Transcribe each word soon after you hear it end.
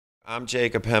I'm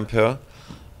Jacob Hemphill.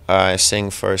 I sing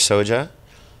for SOJA.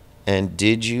 And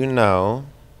did you know?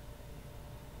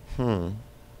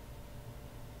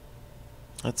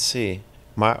 Let's see.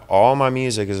 All my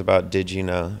music is about did you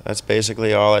know. That's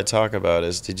basically all I talk about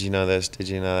is did you know this? Did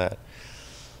you know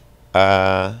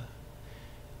that?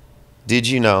 Did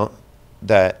you know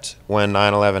that when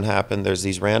 9/11 happened, there's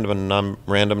these random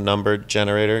number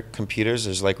generator computers.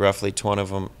 There's like roughly 20 of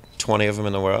them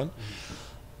in the world,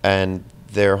 and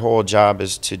their whole job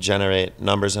is to generate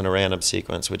numbers in a random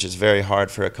sequence, which is very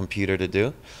hard for a computer to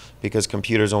do because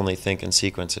computers only think in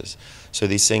sequences. So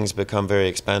these things become very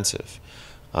expensive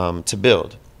to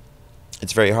build.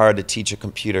 It's very hard to teach a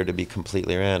computer to be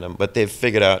completely random, but they've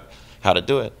figured out how to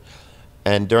do it.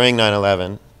 And during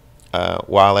 9/11,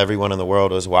 while everyone in the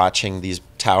world was watching these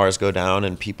towers go down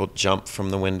and people jump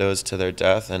from the windows to their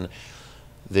death, and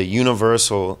the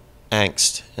universal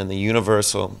angst and the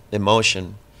universal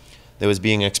emotion that was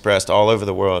being expressed all over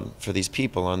the world for these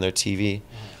people on their TV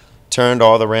turned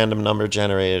all the random number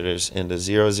generators into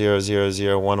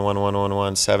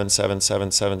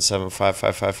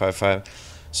 00001111777777555555.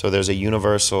 So there's a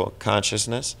universal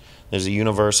consciousness, there's a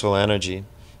universal energy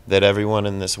that everyone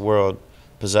in this world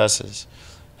possesses.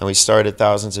 And we started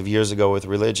thousands of years ago with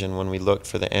religion when we looked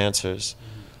for the answers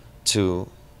to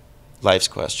life's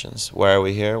questions. Why are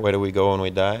we here? Where do we go when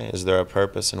we die? Is there a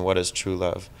purpose? And what is true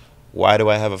love? Why do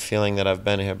I have a feeling that I've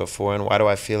been here before? And why do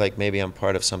I feel like maybe I'm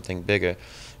part of something bigger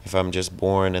if I'm just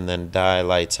born and then die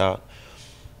lights out?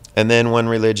 And then when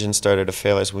religion started to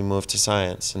fail us, we moved to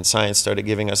science. And science started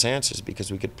giving us answers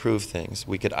because we could prove things.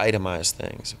 We could itemize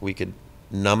things. We could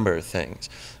number things.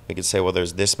 We could say, well,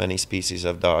 there's this many species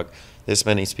of dog, this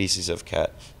many species of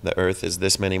cat. The earth is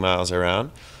this many miles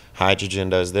around. Hydrogen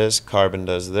does this, carbon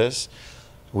does this.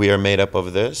 We are made up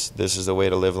of this. This is the way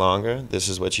to live longer. This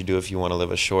is what you do if you want to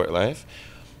live a short life.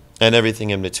 And everything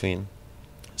in between.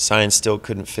 Science still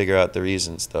couldn't figure out the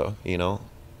reasons, though. You know,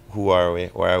 who are we?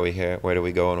 Why are we here? Where do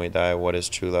we go when we die? What is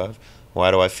true love? Why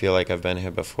do I feel like I've been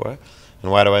here before?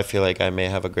 And why do I feel like I may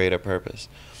have a greater purpose?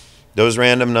 Those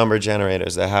random number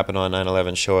generators that happened on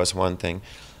 9/11 show us one thing.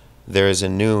 There is a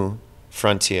new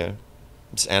frontier.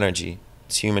 It's energy.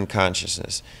 It's human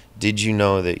consciousness. Did you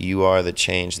know that you are the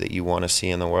change that you want to see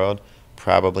in the world?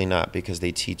 Probably not, because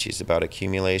they teach you about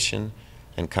accumulation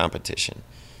and competition.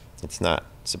 It's not.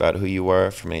 It's about who you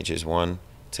were from ages 1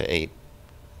 to 8.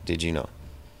 Did you know?